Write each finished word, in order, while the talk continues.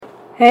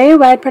Hey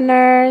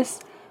Wedpreneurs!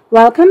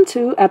 Welcome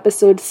to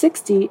episode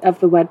 60 of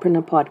the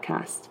Wedpreneur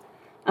podcast.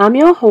 I'm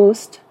your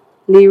host,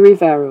 Lee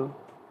Rivero.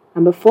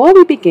 And before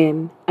we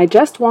begin, I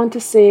just want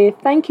to say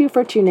thank you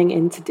for tuning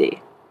in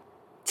today.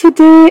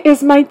 Today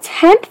is my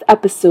 10th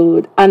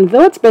episode, and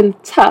though it's been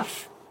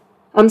tough,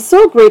 I'm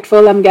so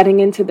grateful I'm getting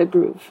into the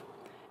groove.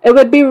 It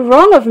would be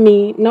wrong of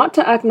me not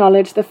to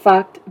acknowledge the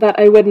fact that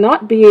I would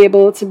not be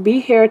able to be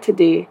here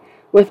today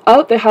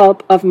without the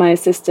help of my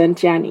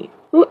assistant, Yanni,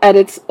 who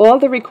edits all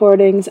the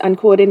recordings and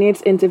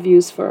coordinates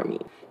interviews for me.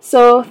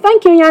 So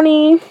thank you,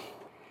 Yanni.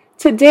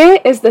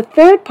 Today is the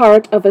third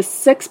part of a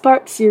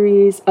 6-part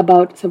series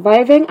about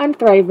surviving and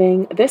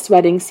thriving this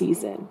wedding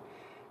season.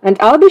 And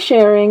I'll be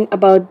sharing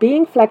about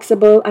being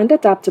flexible and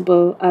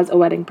adaptable as a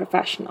wedding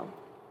professional.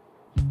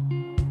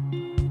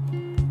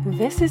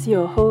 This is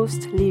your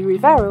host, Lee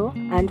Rivero,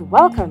 and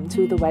welcome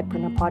to the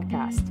Wedpreneur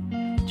podcast.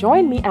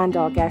 Join me and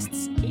our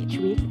guests each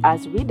week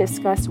as we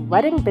discuss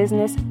wedding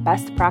business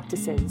best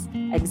practices,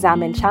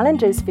 examine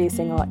challenges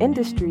facing our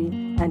industry,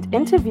 and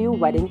interview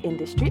wedding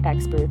industry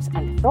experts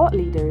and thought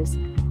leaders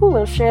who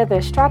will share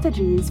their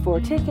strategies for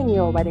taking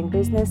your wedding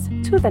business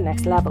to the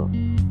next level.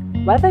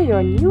 Whether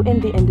you're new in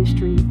the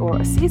industry or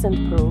a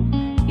seasoned pro,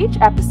 each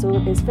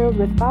episode is filled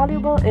with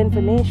valuable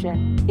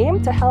information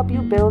aimed to help you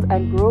build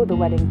and grow the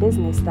wedding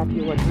business that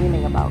you were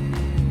dreaming about.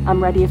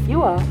 I'm ready if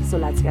you are, so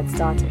let's get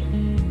started.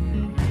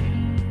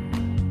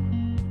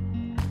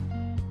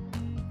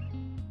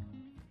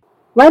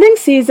 Wedding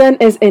season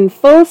is in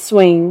full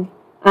swing,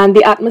 and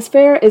the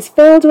atmosphere is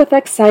filled with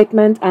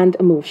excitement and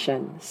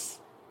emotions.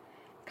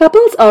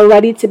 Couples are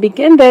ready to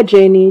begin their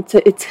journey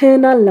to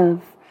eternal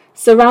love,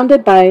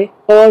 surrounded by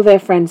all their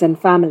friends and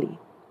family.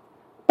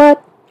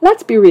 But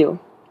let's be real.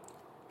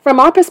 From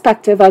our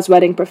perspective as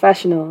wedding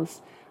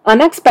professionals,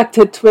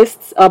 unexpected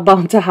twists are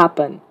bound to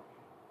happen.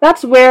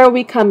 That's where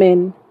we come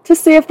in to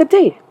save the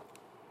day.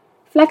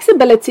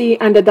 Flexibility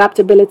and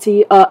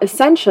adaptability are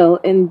essential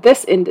in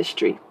this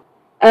industry.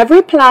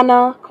 Every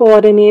planner,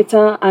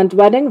 coordinator, and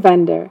wedding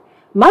vendor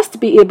must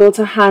be able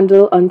to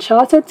handle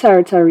uncharted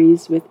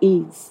territories with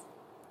ease.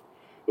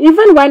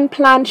 Even when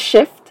plans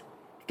shift,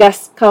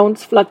 guest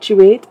counts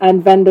fluctuate,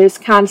 and vendors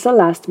cancel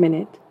last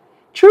minute,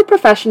 true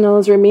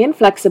professionals remain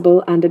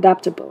flexible and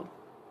adaptable.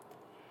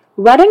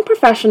 Wedding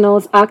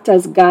professionals act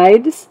as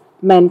guides,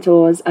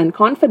 mentors, and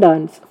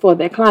confidants for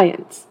their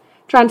clients,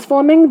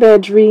 transforming their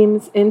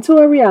dreams into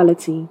a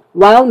reality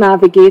while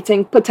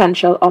navigating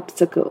potential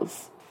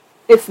obstacles.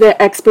 It's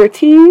their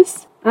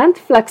expertise and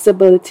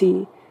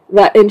flexibility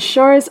that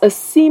ensures a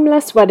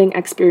seamless wedding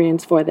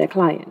experience for their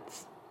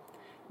clients.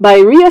 By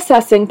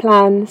reassessing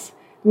plans,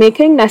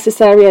 making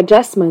necessary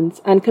adjustments,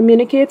 and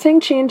communicating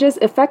changes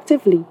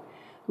effectively,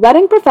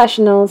 wedding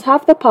professionals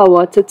have the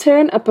power to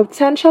turn a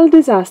potential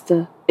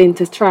disaster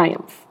into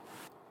triumph.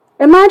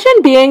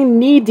 Imagine being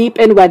knee-deep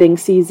in wedding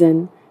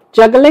season,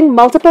 juggling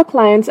multiple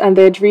clients and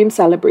their dream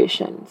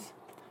celebrations.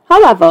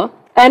 However,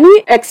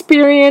 any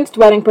experienced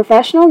wedding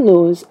professional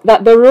knows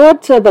that the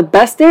road to the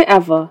best day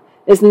ever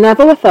is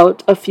never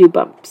without a few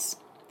bumps.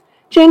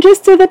 Changes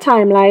to the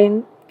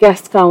timeline,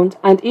 guest count,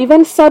 and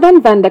even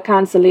sudden vendor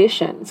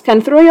cancellations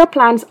can throw your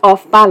plans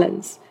off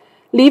balance,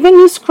 leaving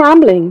you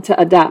scrambling to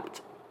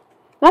adapt.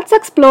 Let's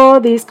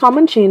explore these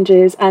common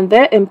changes and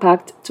their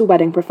impact to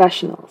wedding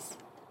professionals.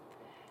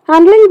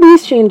 Handling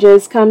these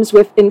changes comes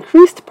with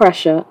increased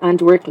pressure and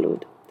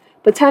workload,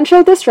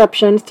 potential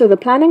disruptions to the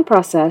planning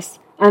process,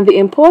 and the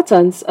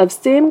importance of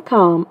staying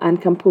calm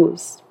and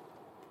composed.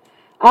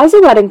 As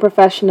a wedding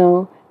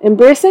professional,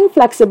 embracing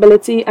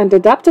flexibility and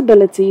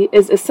adaptability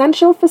is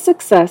essential for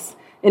success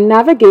in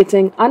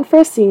navigating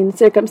unforeseen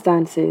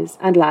circumstances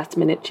and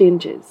last-minute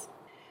changes.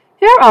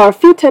 Here are a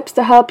few tips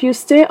to help you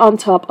stay on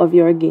top of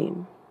your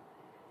game.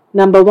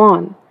 Number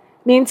 1.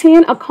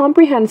 Maintain a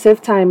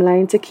comprehensive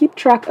timeline to keep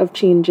track of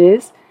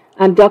changes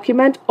and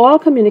document all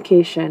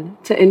communication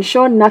to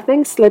ensure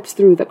nothing slips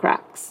through the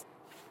cracks.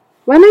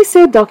 When I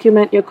say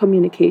document your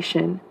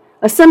communication,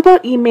 a simple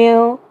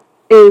email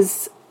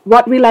is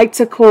what we like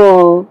to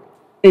call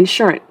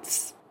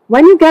insurance.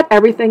 When you get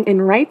everything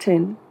in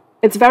writing,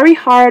 it's very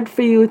hard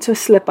for you to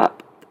slip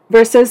up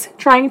versus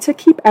trying to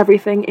keep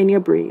everything in your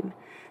brain.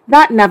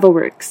 That never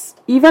works.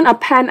 Even a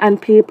pen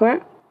and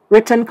paper,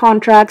 written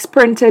contracts,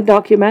 printed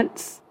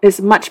documents is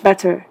much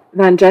better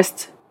than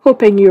just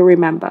hoping you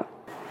remember.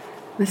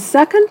 The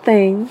second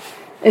thing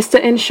is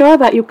to ensure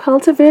that you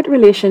cultivate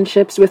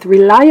relationships with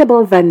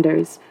reliable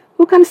vendors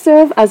who can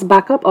serve as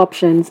backup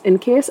options in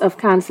case of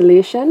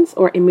cancellations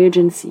or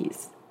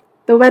emergencies.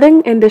 The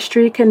wedding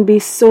industry can be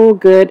so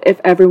good if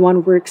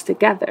everyone works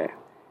together.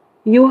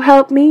 You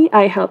help me,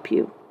 I help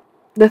you.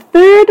 The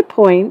third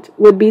point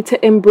would be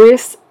to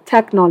embrace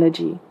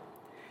technology.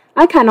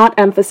 I cannot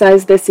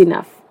emphasize this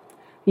enough.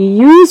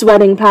 Use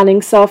wedding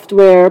planning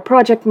software,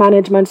 project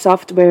management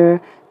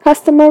software,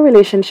 customer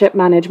relationship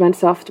management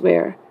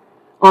software,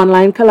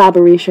 online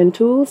collaboration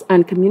tools,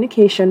 and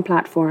communication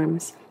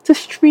platforms to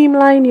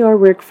streamline your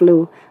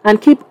workflow and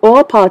keep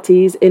all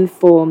parties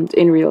informed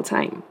in real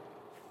time.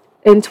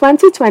 In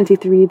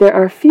 2023, there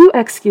are few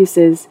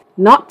excuses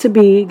not to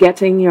be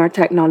getting your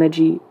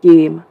technology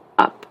game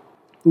up.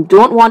 You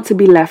don't want to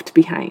be left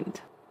behind.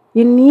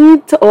 You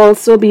need to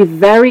also be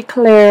very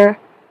clear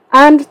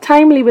and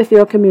timely with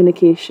your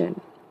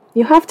communication.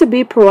 You have to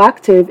be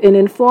proactive in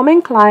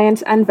informing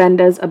clients and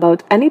vendors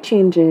about any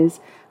changes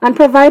and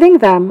providing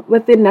them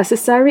with the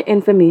necessary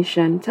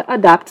information to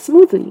adapt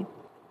smoothly.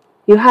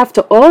 You have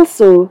to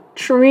also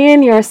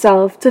train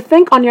yourself to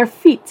think on your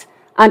feet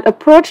and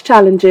approach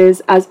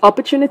challenges as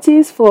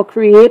opportunities for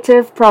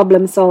creative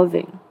problem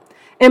solving.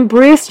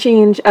 Embrace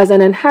change as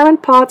an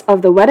inherent part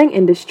of the wedding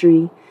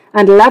industry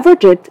and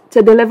leverage it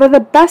to deliver the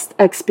best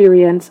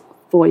experience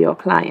for your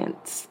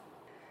clients.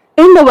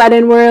 In the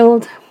wedding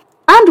world,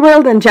 and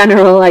world in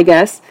general, I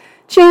guess,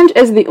 change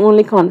is the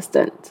only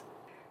constant.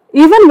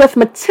 Even with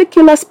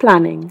meticulous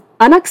planning,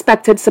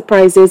 unexpected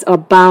surprises are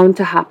bound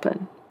to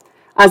happen.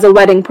 As a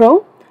wedding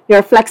pro,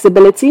 your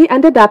flexibility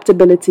and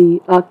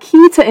adaptability are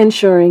key to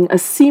ensuring a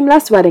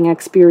seamless wedding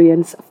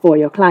experience for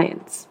your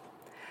clients.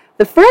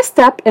 The first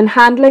step in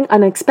handling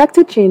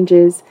unexpected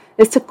changes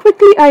is to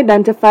quickly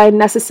identify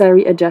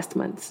necessary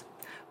adjustments.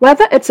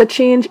 Whether it's a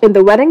change in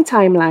the wedding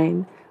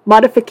timeline,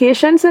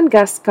 modifications in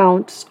guest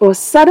counts, or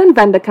sudden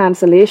vendor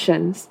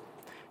cancellations,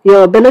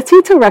 your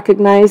ability to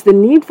recognize the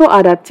need for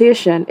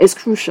adaptation is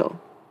crucial.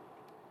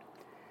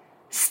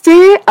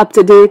 Stay up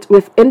to date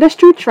with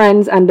industry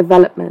trends and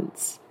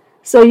developments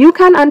so you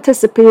can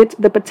anticipate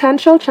the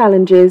potential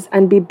challenges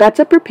and be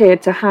better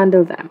prepared to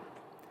handle them.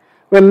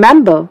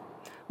 Remember,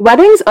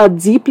 weddings are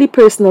deeply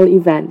personal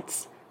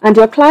events, and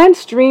your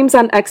clients' dreams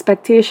and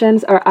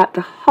expectations are at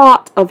the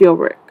heart of your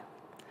work.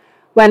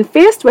 When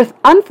faced with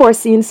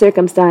unforeseen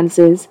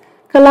circumstances,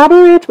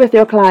 collaborate with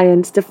your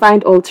clients to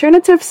find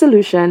alternative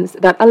solutions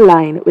that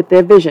align with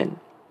their vision.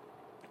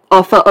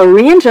 Offer a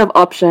range of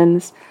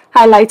options,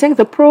 highlighting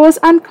the pros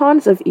and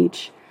cons of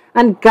each,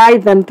 and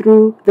guide them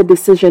through the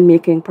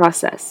decision-making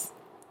process.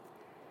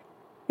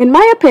 In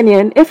my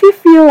opinion, if you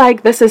feel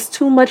like this is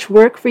too much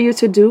work for you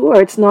to do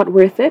or it's not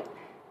worth it,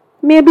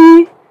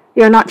 maybe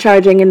you're not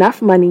charging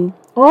enough money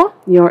or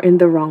you're in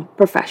the wrong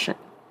profession.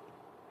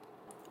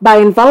 By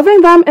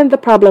involving them in the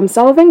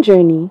problem-solving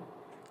journey,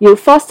 you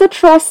foster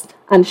trust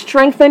and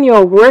strengthen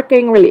your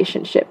working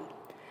relationship.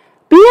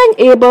 Being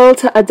able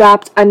to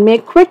adapt and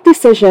make quick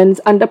decisions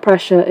under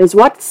pressure is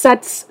what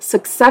sets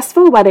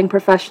successful wedding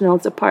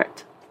professionals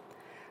apart.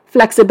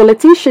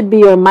 Flexibility should be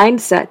your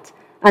mindset,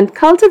 and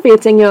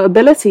cultivating your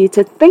ability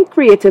to think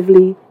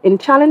creatively in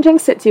challenging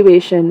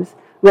situations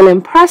will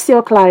impress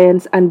your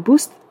clients and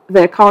boost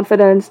their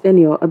confidence in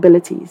your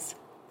abilities.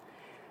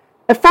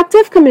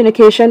 Effective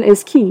communication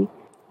is key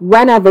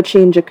whenever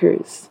change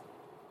occurs.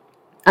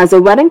 As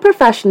a wedding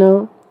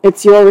professional,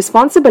 it's your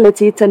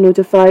responsibility to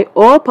notify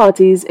all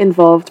parties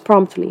involved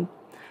promptly,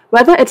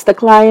 whether it's the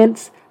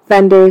clients,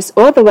 vendors,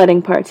 or the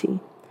wedding party.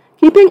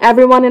 Keeping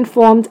everyone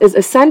informed is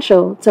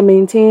essential to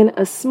maintain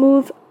a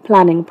smooth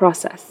planning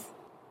process.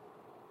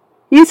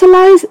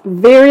 Utilize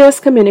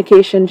various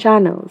communication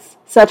channels,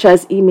 such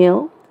as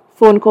email,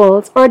 phone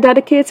calls, or a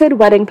dedicated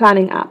wedding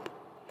planning app,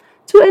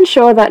 to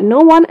ensure that no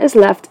one is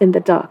left in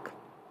the dark.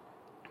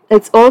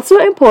 It's also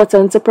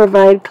important to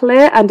provide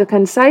clear and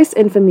concise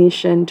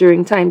information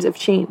during times of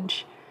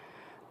change.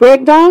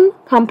 Break down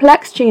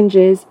complex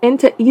changes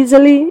into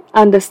easily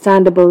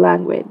understandable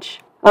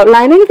language,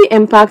 outlining the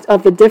impact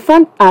of the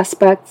different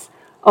aspects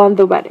on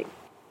the wedding.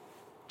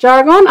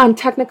 Jargon and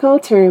technical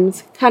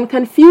terms can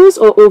confuse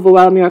or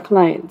overwhelm your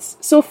clients,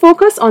 so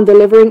focus on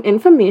delivering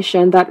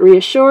information that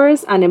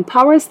reassures and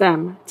empowers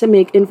them to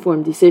make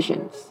informed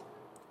decisions.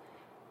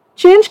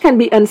 Change can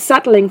be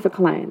unsettling for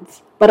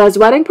clients, but as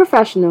wedding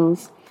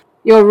professionals,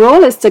 your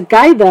role is to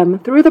guide them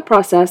through the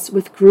process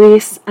with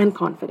grace and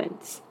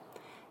confidence.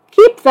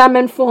 Keep them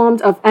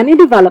informed of any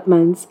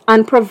developments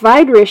and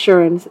provide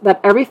reassurance that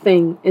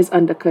everything is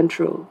under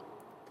control.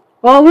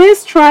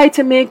 Always try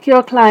to make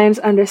your clients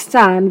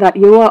understand that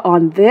you are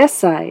on their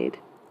side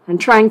and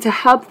trying to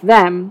help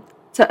them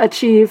to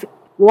achieve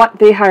what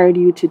they hired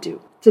you to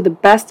do to the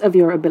best of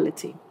your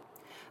ability.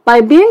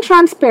 By being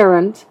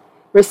transparent,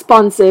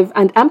 responsive,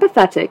 and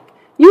empathetic,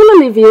 you'll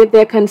alleviate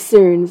their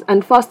concerns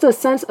and foster a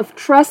sense of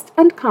trust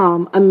and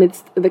calm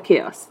amidst the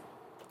chaos.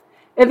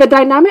 In the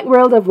dynamic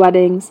world of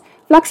weddings,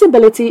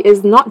 flexibility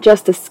is not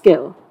just a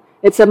skill.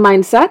 It's a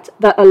mindset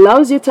that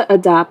allows you to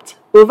adapt,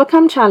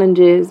 overcome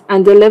challenges,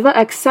 and deliver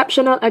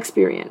exceptional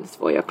experience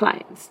for your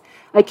clients.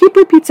 I keep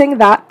repeating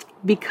that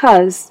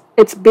because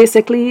it's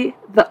basically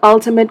the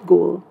ultimate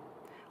goal.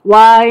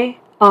 Why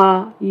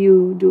are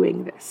you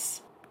doing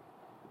this?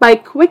 By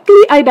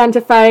quickly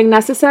identifying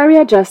necessary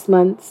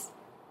adjustments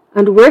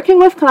and working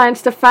with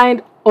clients to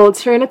find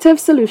alternative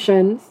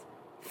solutions,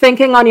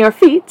 thinking on your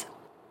feet,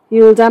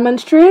 you'll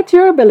demonstrate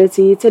your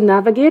ability to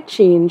navigate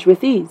change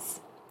with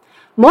ease.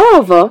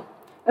 Moreover,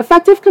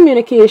 effective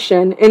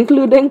communication,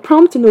 including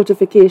prompt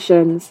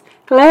notifications,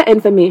 clear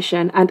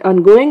information, and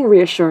ongoing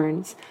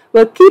reassurance,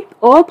 will keep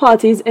all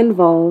parties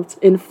involved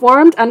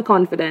informed and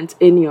confident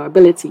in your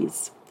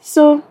abilities.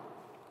 So,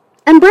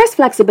 embrace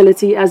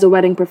flexibility as a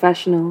wedding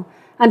professional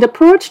and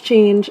approach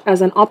change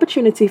as an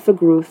opportunity for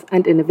growth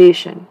and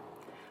innovation.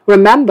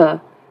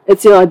 Remember,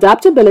 it's your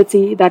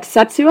adaptability that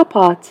sets you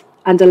apart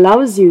and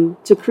allows you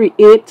to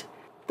create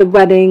the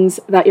weddings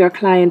that your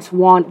clients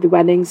want, the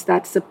weddings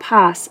that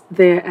surpass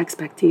their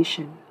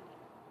expectation.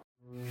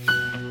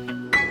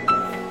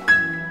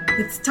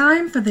 It's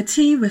time for the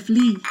tea with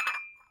Lee.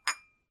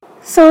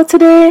 So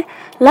today,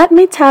 let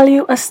me tell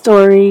you a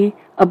story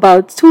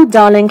about two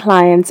darling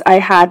clients I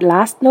had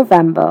last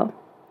November.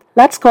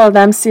 Let's call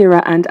them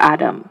Sarah and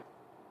Adam.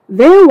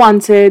 They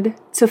wanted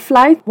to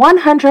fly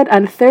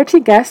 130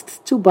 guests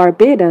to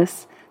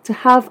Barbados to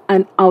have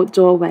an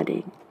outdoor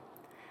wedding.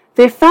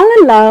 They fell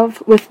in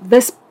love with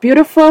this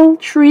beautiful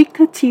tree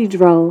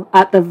cathedral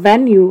at the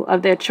venue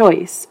of their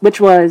choice, which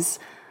was,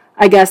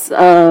 I guess,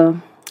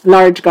 a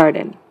large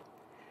garden.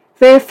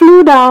 They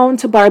flew down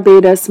to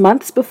Barbados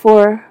months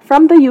before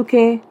from the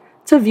UK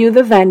to view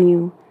the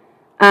venue,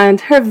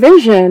 and her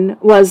vision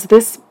was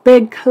this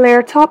big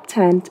clear top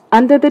tent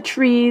under the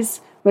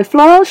trees with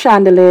floral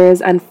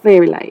chandeliers and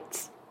fairy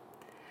lights.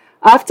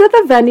 After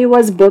the venue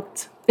was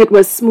booked, it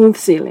was smooth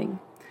sailing.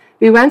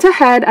 We went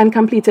ahead and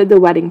completed the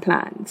wedding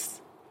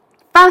plans.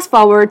 Fast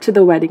forward to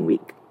the wedding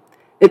week.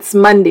 It's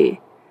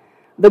Monday.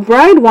 The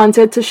bride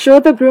wanted to show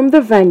the groom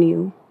the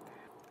venue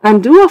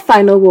and do a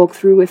final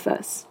walkthrough with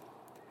us.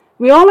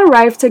 We all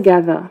arrived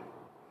together.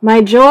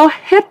 My jaw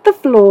hit the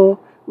floor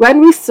when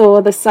we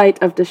saw the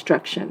site of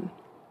destruction.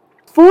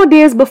 4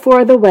 days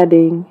before the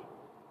wedding,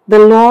 the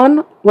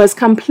lawn was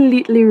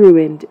completely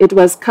ruined. It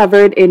was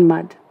covered in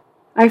mud.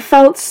 I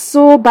felt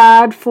so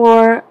bad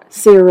for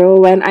Sarah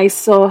when I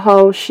saw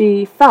how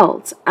she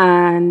felt,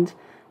 and,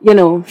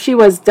 she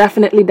was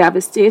definitely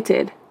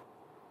devastated.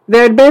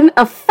 There had been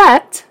a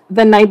fete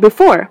the night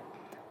before,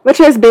 which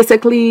is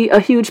basically a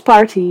huge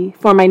party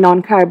for my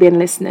non-Caribbean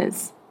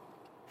listeners.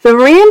 The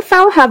rain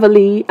fell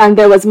heavily and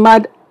there was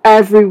mud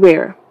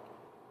everywhere.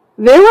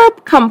 They were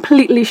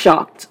completely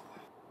shocked.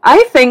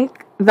 I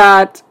think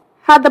that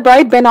had the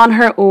bride been on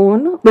her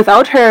own,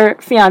 without her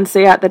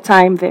fiancé at the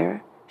time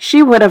there,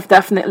 she would have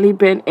definitely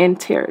been in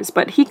tears.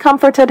 But he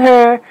comforted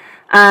her,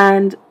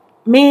 and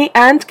me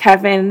and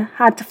Kevin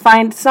had to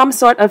find some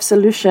sort of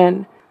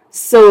solution.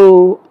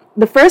 So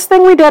the first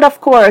thing we did,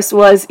 of course,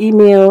 was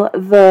email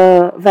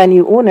the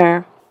venue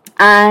owner.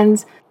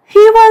 And he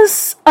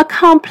was a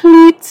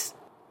complete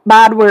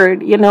bad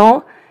word,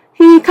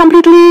 He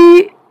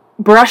completely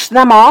brushed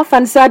them off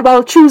and said,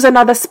 well, choose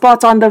another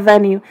spot on the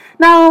venue.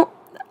 Now,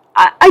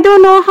 I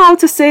don't know how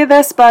to say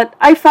this, but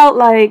I felt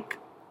like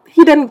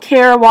he didn't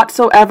care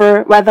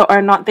whatsoever whether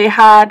or not they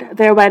had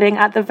their wedding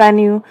at the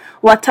venue,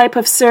 what type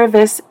of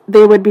service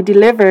they would be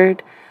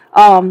delivered.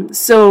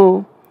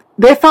 So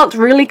they felt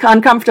really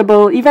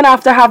uncomfortable, even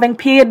after having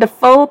paid the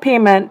full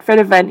payment for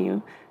the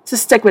venue, to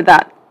stick with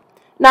that.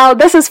 Now,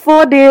 this is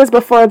 4 days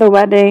before the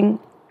wedding.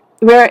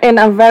 We're in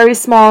a very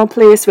small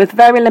place with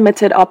very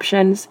limited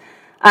options,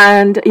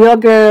 and your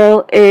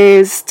girl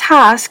is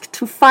tasked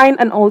to find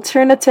an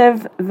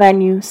alternative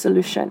venue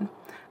solution.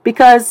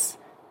 Because,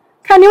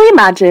 can you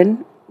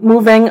imagine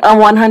moving a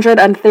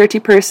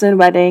 130-person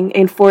wedding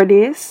in 4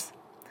 days?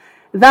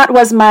 That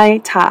was my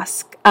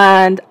task,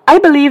 and I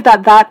believe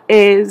that that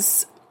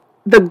is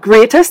the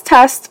greatest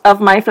test of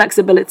my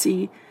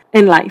flexibility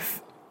in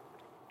life.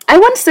 I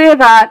wouldn't say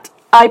that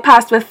I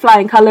passed with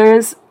flying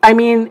colors. I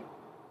mean,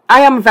 I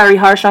am very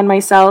harsh on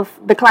myself.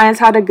 The clients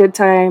had a good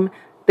time.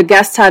 The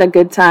guests had a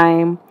good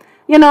time.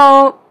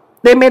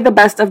 They made the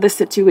best of the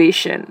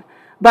situation.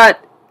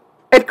 But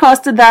it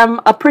costed them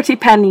a pretty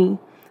penny.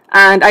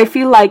 And I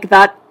feel like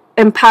that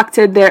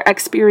impacted their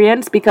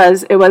experience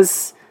because it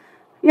was,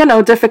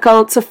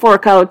 difficult to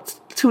fork out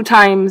 2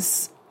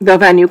 times the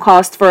venue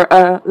cost for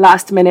a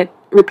last-minute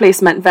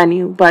replacement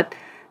venue. But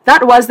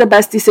that was the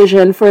best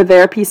decision for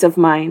their peace of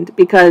mind,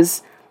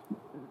 because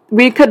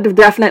we could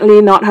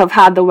definitely not have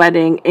had the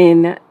wedding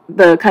in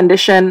the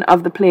condition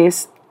of the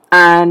place,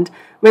 and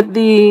with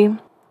the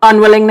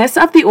unwillingness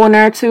of the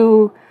owner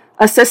to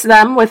assist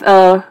them with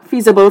a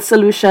feasible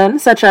solution,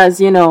 such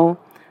as,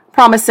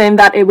 promising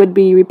that it would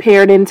be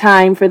repaired in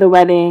time for the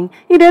wedding.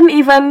 He didn't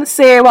even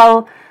say,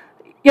 well,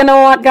 you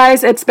know what,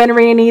 guys, it's been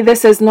rainy,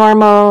 this is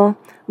normal,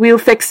 we'll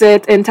fix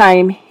it in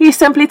time. He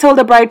simply told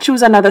the bride,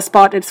 choose another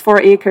spot, it's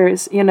 4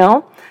 acres,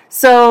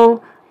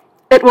 So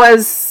it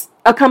was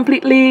a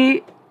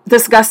completely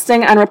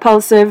disgusting and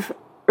repulsive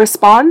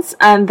response,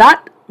 and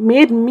that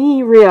made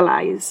me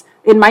realize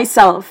in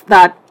myself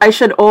that I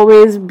should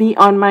always be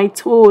on my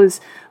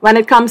toes when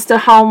it comes to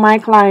how my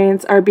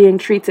clients are being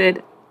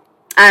treated.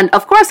 And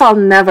of course, I'll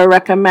never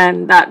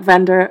recommend that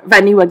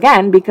venue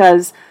again,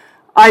 because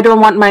I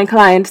don't want my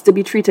clients to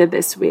be treated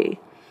this way.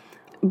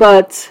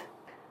 But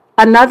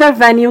another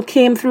venue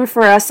came through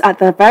for us at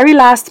the very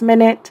last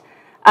minute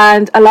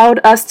and allowed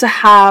us to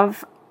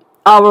have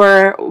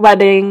our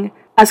wedding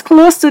as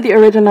close to the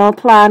original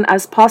plan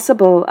as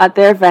possible at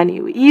their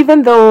venue,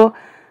 even though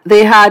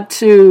they had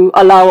to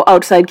allow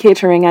outside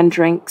catering and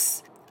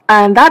drinks.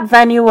 And that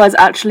venue was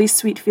actually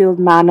Sweetfield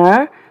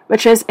Manor,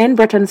 which is in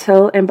Britain's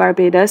Hill in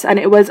Barbados, and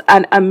it was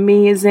an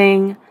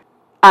amazing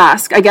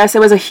ask. I guess it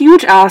was a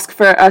huge ask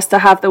for us to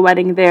have the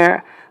wedding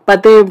there,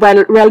 but they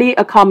really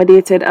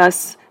accommodated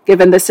us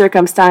given the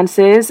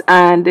circumstances,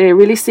 and they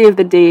really saved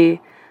the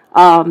day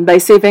by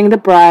saving the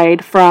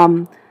bride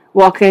from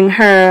walking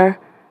her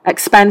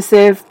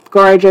expensive,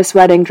 gorgeous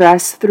wedding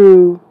dress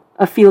through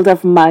a field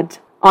of mud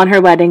on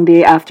her wedding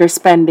day after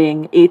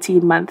spending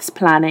 18 months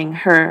planning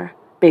her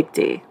big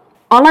day.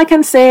 All I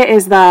can say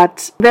is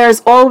that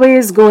there's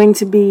always going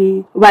to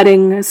be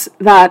weddings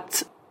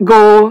that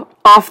go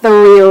off the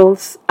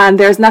rails, and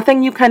there's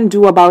nothing you can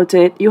do about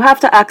it. You have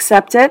to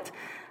accept it.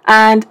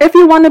 And if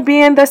you want to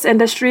be in this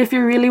industry, if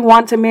you really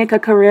want to make a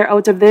career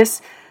out of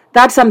this,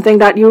 that's something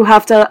that you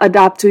have to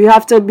adapt to. You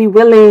have to be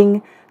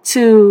willing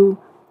to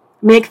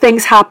make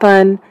things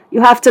happen.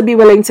 You have to be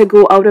willing to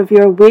go out of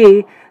your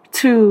way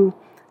to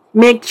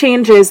make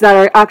changes that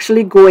are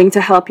actually going to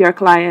help your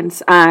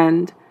clients,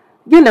 and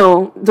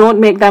don't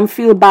make them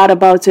feel bad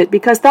about it,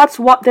 because that's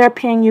what they're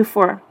paying you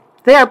for.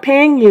 They are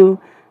paying you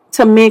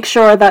to make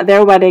sure that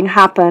their wedding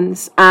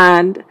happens,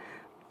 and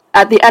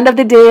at the end of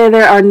the day,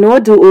 there are no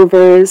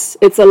do-overs.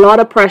 It's a lot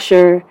of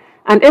pressure,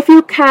 and if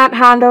you can't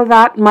handle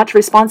that much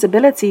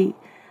responsibility,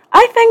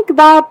 I think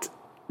that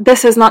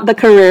this is not the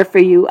career for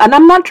you. And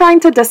I'm not trying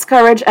to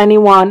discourage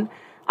anyone.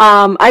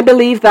 I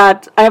believe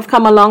that I have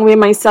come a long way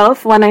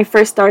myself. When I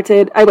first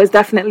started, I was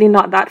definitely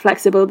not that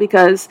flexible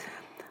because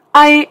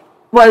I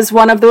was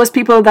one of those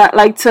people that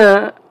like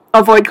to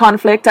avoid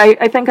conflict. I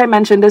think I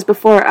mentioned this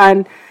before,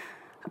 and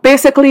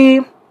basically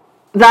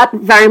that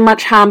very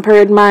much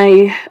hampered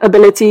my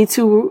ability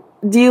to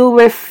deal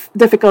with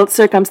difficult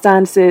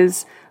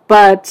circumstances.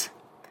 But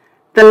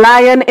the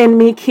lion in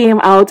me came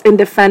out in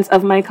defense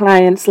of my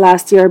clients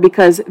last year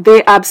because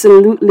they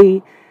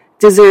absolutely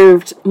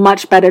deserved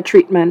much better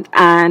treatment.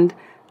 And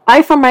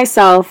I, for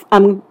myself,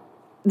 am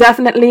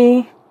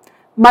definitely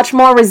much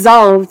more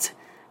resolved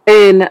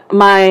in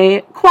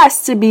my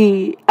quest to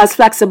be as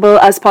flexible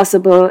as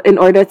possible in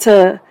order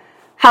to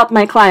help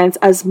my clients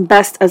as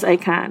best as I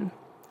can.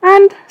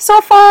 And so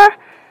far,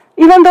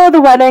 even though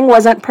the wedding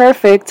wasn't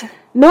perfect,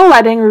 no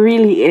wedding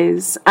really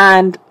is.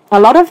 And a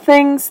lot of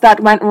things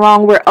that went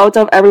wrong were out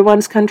of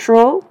everyone's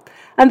control.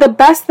 And the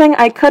best thing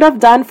I could have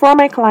done for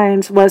my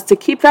clients was to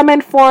keep them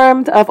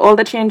informed of all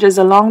the changes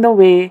along the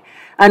way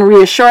and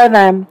reassure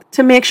them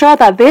to make sure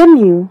that they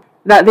knew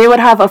that they would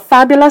have a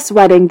fabulous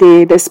wedding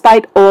day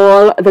despite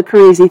all the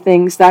crazy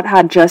things that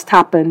had just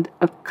happened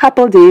a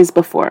couple days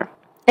before.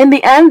 In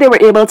the end, they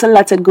were able to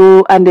let it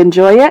go and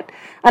enjoy it,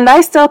 and I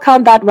still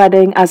count that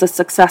wedding as a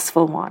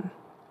successful one.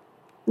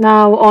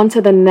 Now, on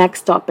to the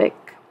next topic.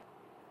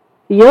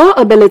 Your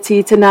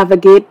ability to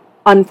navigate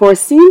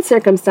unforeseen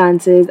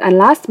circumstances and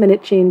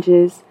last-minute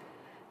changes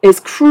is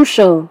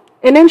crucial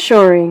in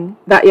ensuring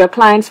that your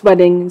clients'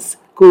 weddings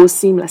go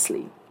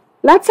seamlessly.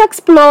 Let's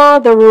explore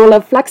the role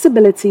of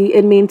flexibility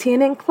in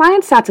maintaining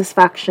client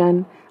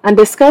satisfaction and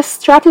discuss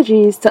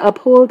strategies to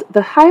uphold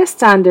the highest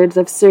standards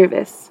of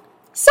service.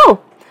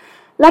 So,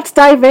 let's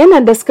dive in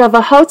and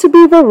discover how to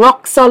be the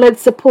rock-solid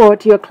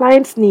support your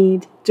clients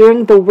need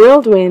during the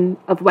whirlwind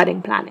of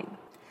wedding planning.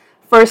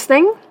 First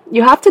thing,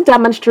 you have to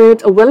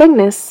demonstrate a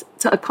willingness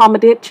to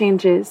accommodate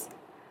changes.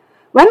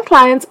 When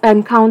clients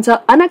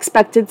encounter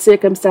unexpected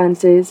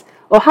circumstances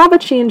or have a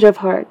change of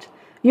heart,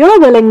 your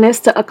willingness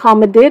to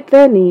accommodate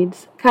their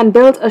needs can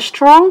build a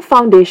strong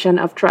foundation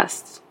of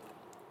trust.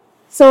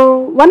 So,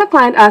 when a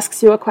client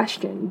asks you a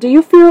question, do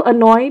you feel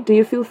annoyed? Do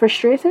you feel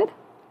frustrated?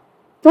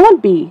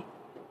 Don't be.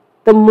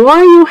 The more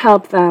you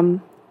help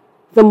them,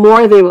 the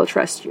more they will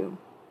trust you.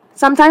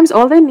 Sometimes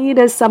all they need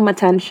is some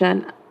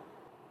attention.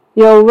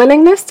 Your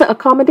willingness to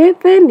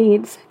accommodate their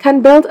needs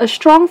can build a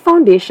strong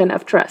foundation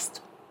of trust.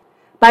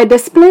 By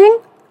displaying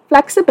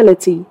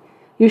flexibility,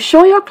 you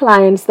show your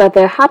clients that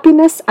their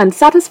happiness and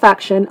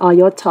satisfaction are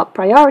your top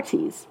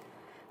priorities.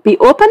 Be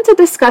open to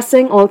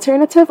discussing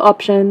alternative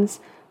options,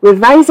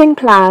 revising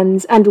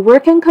plans, and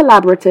working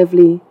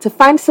collaboratively to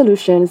find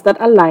solutions that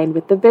align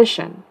with the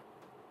vision.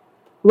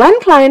 When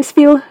clients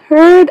feel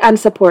heard and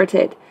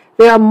supported,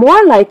 they are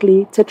more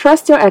likely to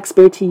trust your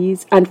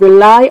expertise and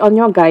rely on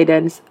your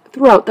guidance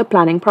throughout the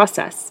planning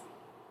process.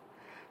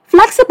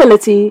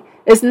 Flexibility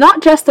is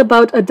not just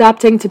about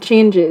adapting to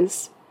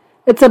changes.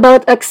 It's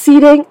about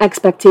exceeding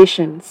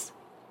expectations.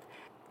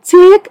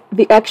 Take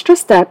the extra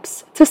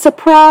steps to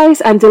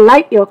surprise and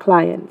delight your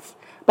clients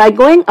by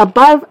going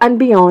above and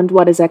beyond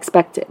what is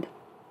expected.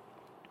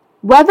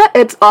 Whether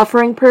it's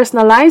offering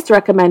personalized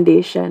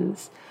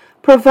recommendations,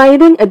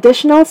 providing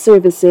additional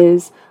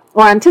services,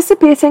 or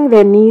anticipating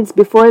their needs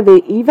before they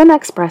even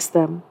express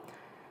them,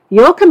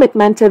 your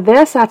commitment to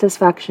their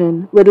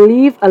satisfaction would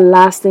leave a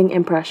lasting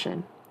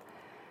impression.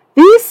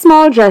 These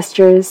small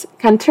gestures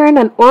can turn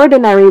an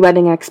ordinary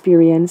wedding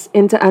experience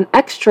into an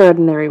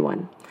extraordinary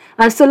one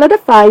and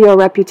solidify your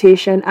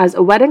reputation as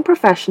a wedding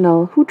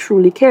professional who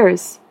truly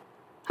cares.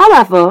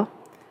 However,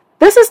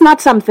 this is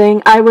not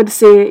something I would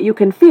say you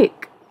can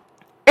fake.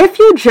 If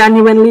you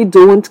genuinely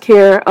don't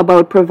care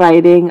about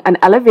providing an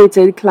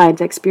elevated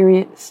client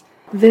experience,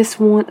 this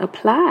won't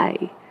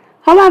apply.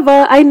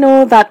 However, I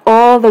know that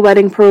all the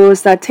wedding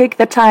pros that take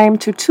the time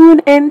to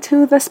tune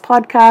into this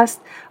podcast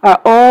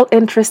are all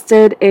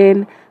interested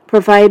in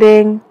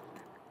providing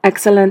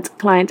excellent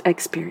client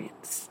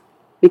experience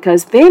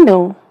because they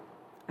know,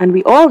 and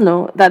we all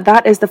know, that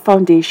that is the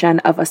foundation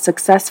of a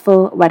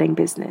successful wedding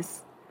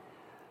business.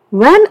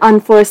 When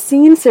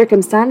unforeseen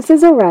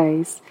circumstances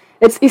arise,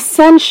 it's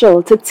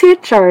essential to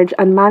take charge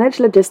and manage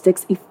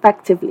logistics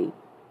effectively.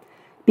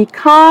 Be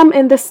calm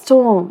in the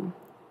storm.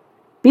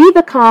 Be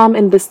the calm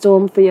in the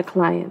storm for your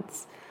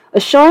clients,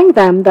 assuring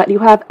them that you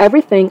have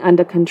everything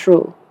under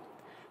control.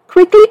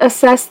 Quickly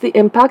assess the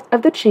impact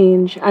of the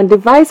change and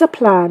devise a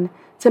plan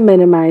to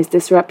minimize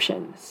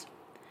disruptions.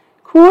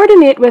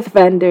 Coordinate with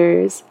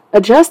vendors,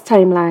 adjust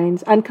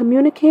timelines, and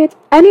communicate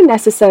any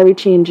necessary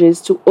changes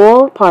to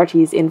all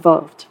parties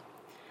involved.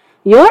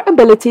 Your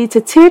ability to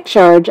take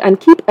charge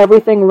and keep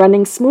everything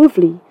running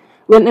smoothly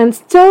will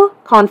instill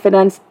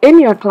confidence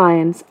in your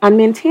clients and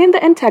maintain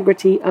the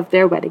integrity of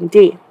their wedding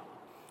day.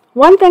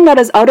 One thing that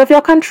is out of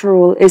your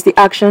control is the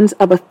actions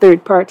of a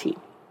third party.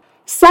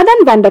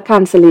 Sudden vendor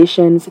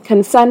cancellations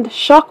can send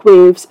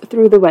shockwaves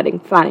through the wedding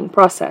planning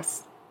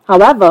process.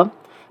 However,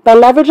 by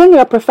leveraging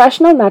your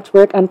professional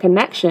network and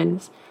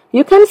connections,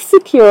 you can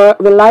secure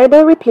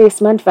reliable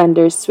replacement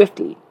vendors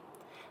swiftly.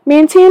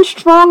 Maintain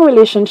strong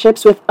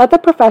relationships with other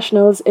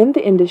professionals in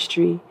the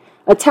industry,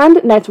 attend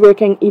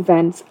networking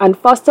events, and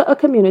foster a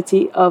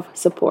community of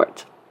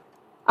support.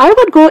 I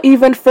would go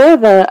even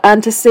further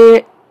and to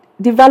say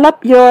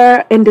develop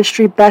your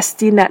industry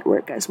bestie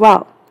network as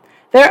well.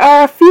 There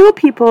are a few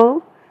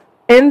people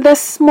in this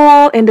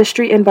small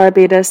industry in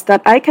Barbados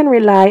that I can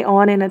rely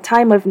on in a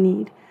time of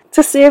need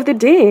to save the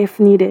day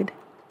if needed.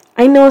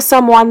 I know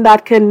someone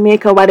that can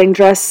make a wedding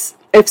dress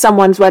if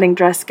someone's wedding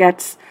dress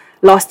gets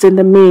lost in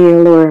the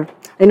mail, or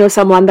I know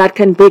someone that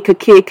can bake a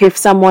cake if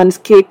someone's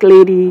cake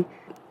lady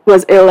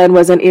was ill and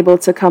wasn't able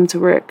to come to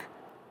work.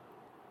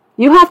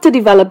 You have to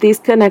develop these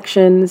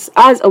connections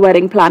as a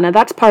wedding planner.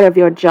 That's part of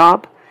your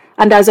job.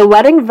 And as a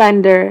wedding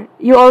vendor,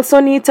 you also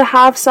need to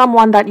have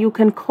someone that you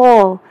can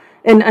call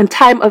in a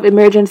time of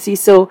emergency.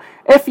 So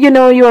if you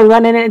know you are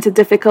running into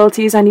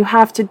difficulties and you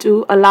have to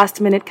do a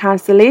last minute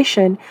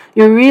cancellation,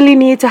 you really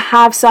need to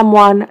have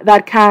someone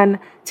that can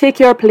take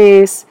your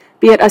place,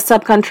 be it a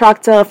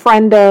subcontractor, a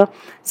friend,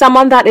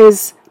 someone that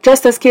is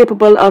just as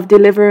capable of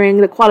delivering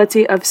the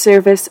quality of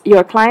service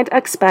your client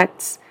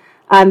expects,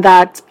 and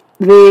that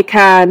you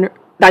can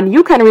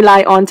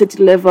rely on to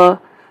deliver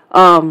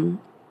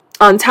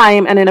on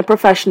time and in a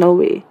professional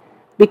way.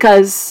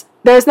 Because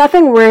there's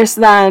nothing worse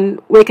than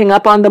waking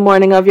up on the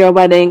morning of your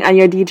wedding and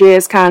your DJ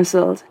is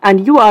cancelled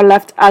and you are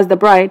left as the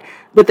bride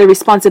with the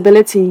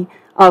responsibility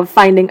of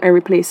finding a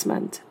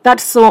replacement.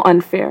 That's so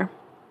unfair.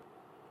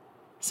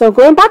 So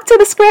going back to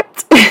the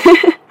script,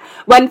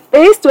 when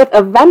faced with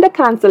a vendor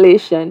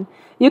cancellation,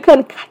 you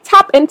can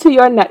tap into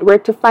your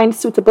network to find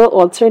suitable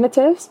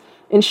alternatives,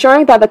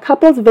 ensuring that the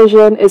couple's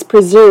vision is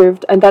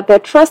preserved and that their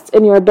trust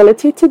in your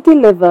ability to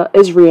deliver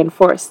is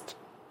reinforced.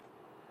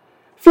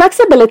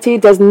 Flexibility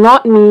does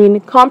not mean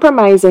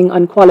compromising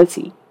on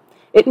quality.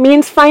 It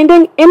means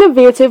finding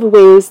innovative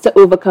ways to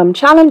overcome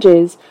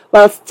challenges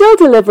while still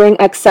delivering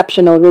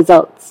exceptional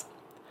results.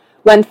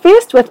 When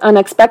faced with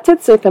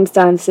unexpected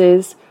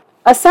circumstances,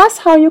 assess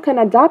how you can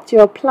adapt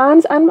your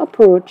plans and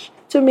approach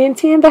to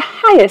maintain the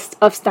highest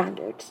of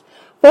standards.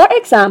 For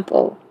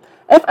example,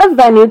 if a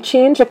venue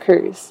change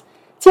occurs,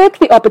 take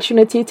the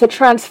opportunity to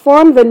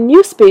transform the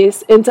new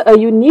space into a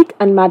unique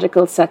and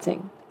magical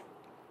setting.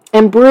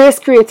 Embrace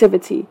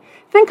creativity,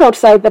 think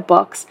outside the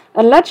box,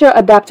 and let your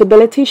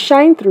adaptability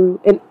shine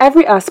through in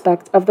every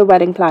aspect of the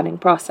wedding planning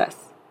process.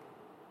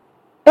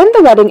 In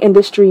the wedding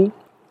industry,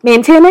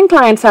 maintaining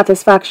client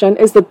satisfaction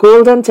is the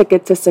golden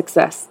ticket to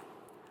success.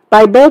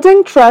 By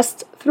building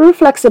trust through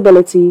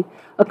flexibility,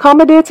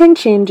 accommodating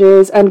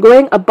changes, and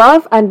going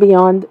above and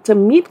beyond to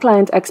meet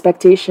client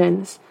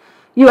expectations,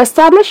 you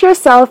establish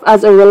yourself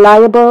as a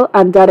reliable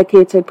and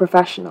dedicated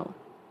professional.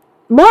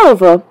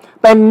 Moreover,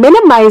 by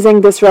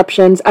minimizing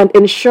disruptions and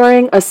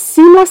ensuring a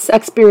seamless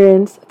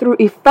experience through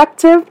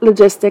effective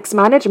logistics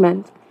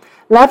management,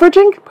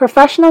 leveraging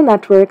professional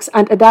networks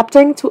and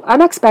adapting to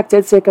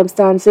unexpected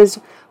circumstances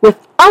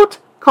without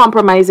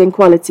compromising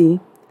quality,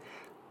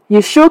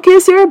 you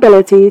showcase your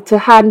ability to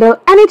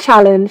handle any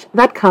challenge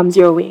that comes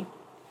your way.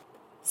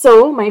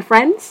 So, my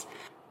friends,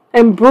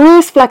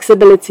 embrace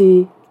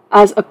flexibility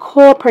as a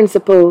core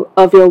principle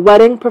of your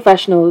wedding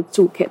professional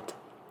toolkit.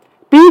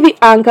 Be the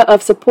anchor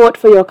of support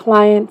for your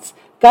clients,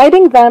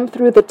 guiding them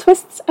through the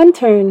twists and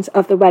turns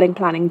of the wedding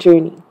planning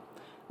journey.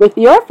 With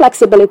your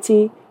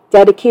flexibility,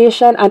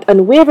 dedication, and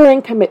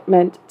unwavering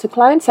commitment to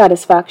client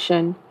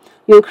satisfaction,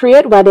 you'll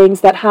create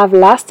weddings that have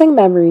lasting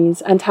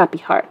memories and happy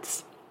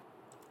hearts.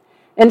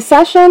 In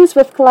sessions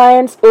with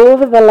clients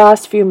over the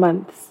last few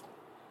months,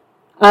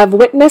 I've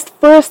witnessed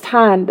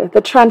firsthand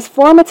the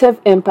transformative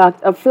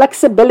impact of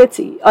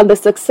flexibility on the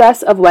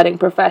success of wedding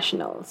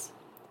professionals.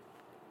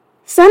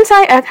 Since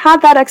I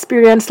had that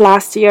experience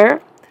last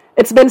year,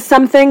 It's been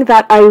something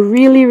that I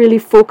really, really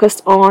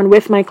focused on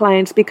with my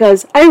clients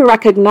because I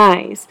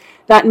recognize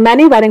that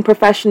many wedding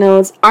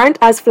professionals aren't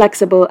as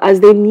flexible as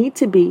they need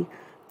to be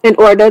in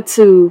order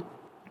to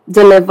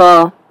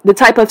deliver the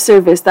type of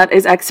service that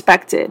is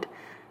expected.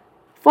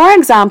 For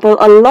example,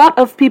 a lot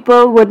of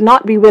people would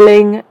not be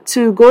willing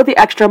to go the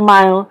extra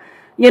mile,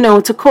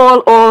 to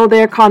call all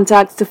their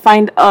contacts to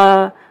find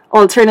a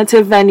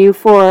alternative venue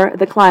for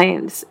the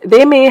clients.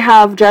 They may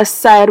have just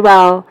said,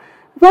 well,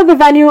 the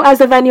venue, as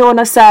the venue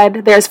owner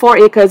said, there's 4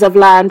 acres of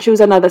land, choose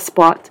another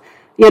spot,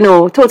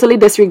 totally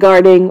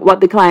disregarding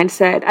what the client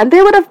said. And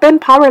they would have been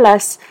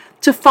powerless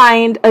to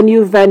find a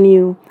new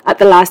venue at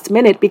the last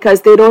minute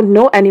because they don't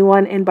know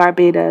anyone in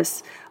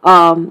Barbados.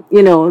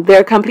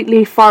 They're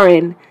completely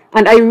foreign.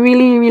 And I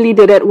really, really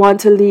didn't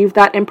want to leave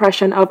that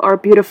impression of our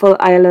beautiful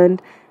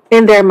island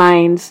in their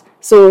minds.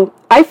 So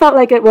I felt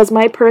like it was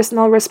my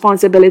personal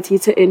responsibility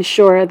to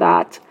ensure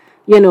that,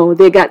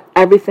 they get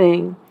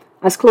everything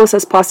as close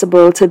as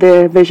possible to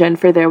their vision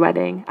for their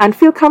wedding and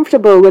feel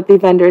comfortable with the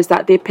vendors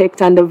that they picked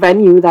and the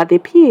venue that they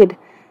paid.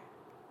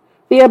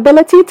 The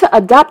ability to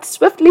adapt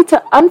swiftly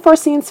to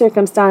unforeseen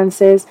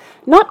circumstances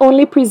not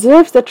only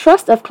preserves the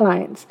trust of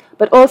clients,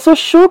 but also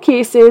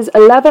showcases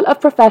a level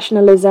of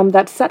professionalism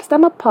that sets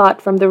them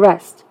apart from the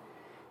rest.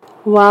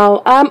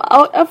 Wow, I'm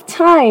out of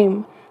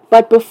time,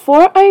 but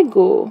before I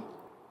go,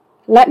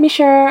 let me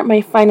share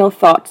my final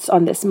thoughts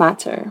on this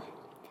matter.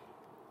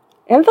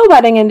 In the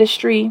wedding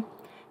industry,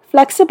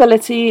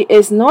 flexibility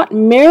is not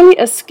merely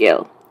a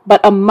skill,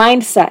 but a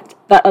mindset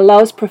that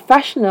allows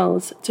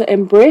professionals to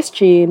embrace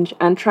change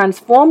and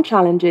transform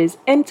challenges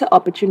into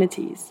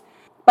opportunities.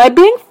 By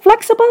being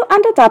flexible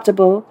and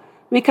adaptable,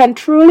 we can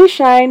truly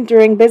shine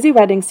during busy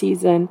wedding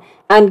season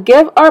and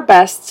give our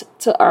best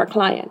to our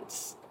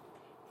clients.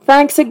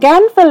 Thanks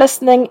again for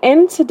listening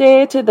in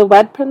today to the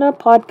Wedpreneur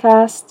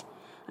podcast.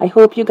 I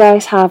hope you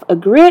guys have a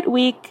great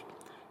week.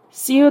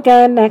 See you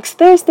again next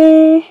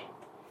Thursday.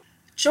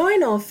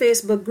 Join our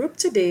Facebook group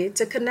today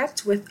to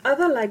connect with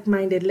other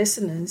like-minded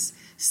listeners,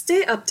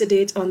 stay up to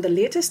date on the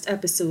latest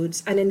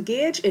episodes, and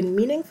engage in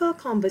meaningful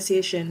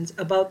conversations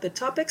about the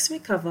topics we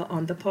cover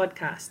on the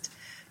podcast.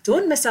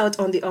 Don't miss out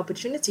on the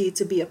opportunity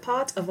to be a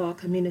part of our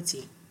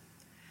community.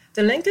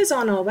 The link is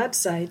on our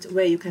website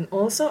where you can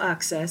also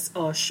access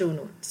our show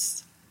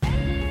notes.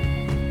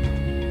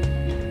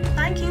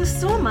 Thank you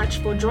so much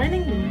for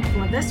joining me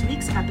for this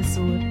week's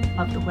episode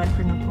of the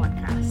Wedpreneur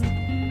podcast.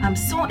 I'm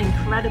so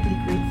incredibly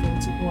grateful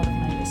to all of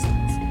my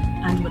listeners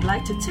and would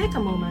like to take a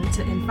moment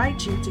to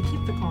invite you to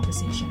keep the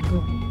conversation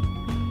going.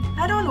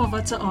 Head on over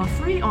to our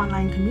free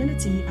online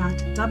community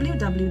at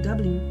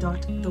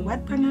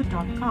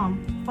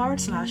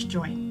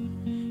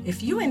www.thewedpreneur.com/join.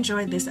 If you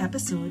enjoyed this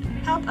episode,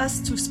 help us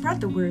to spread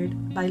the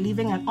word by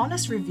leaving an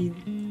honest review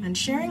and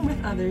sharing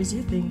with others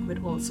you think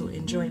would also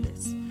enjoy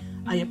this.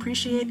 I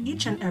appreciate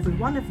each and every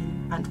one of you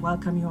and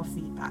welcome your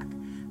feedback.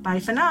 Bye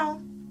for now.